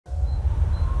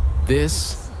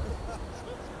This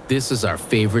is our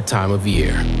favorite time of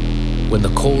year. When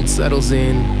the cold settles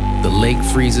in, the lake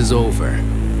freezes over,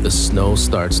 the snow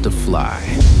starts to fly.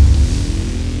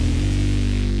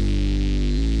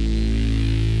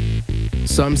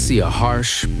 Some see a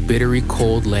harsh, bittery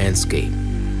cold landscape,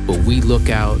 but we look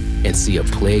out and see a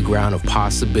playground of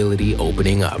possibility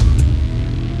opening up.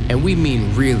 And we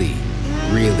mean really,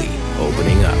 really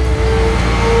opening up.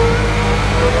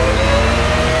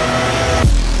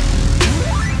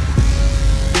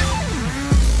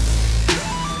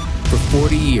 For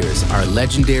 40 years, our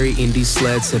legendary Indy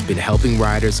sleds have been helping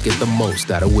riders get the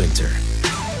most out of winter.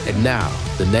 And now,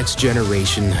 the next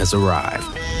generation has arrived.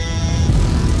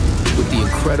 With the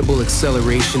incredible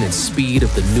acceleration and speed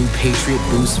of the new Patriot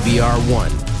Boost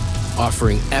VR1,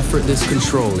 offering effortless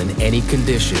control in any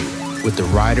condition with the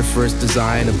rider-first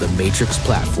design of the Matrix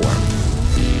platform.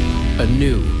 A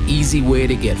new, easy way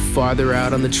to get farther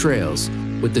out on the trails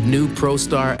with the new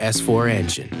ProStar S4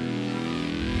 engine.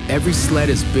 Every sled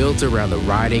is built around the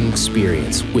riding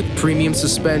experience with premium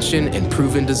suspension and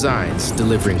proven designs,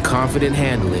 delivering confident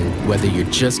handling whether you're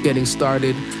just getting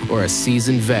started or a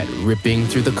seasoned vet ripping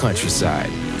through the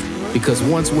countryside. Because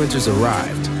once winter's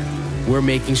arrived, we're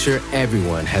making sure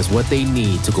everyone has what they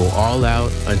need to go all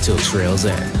out until trails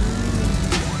end.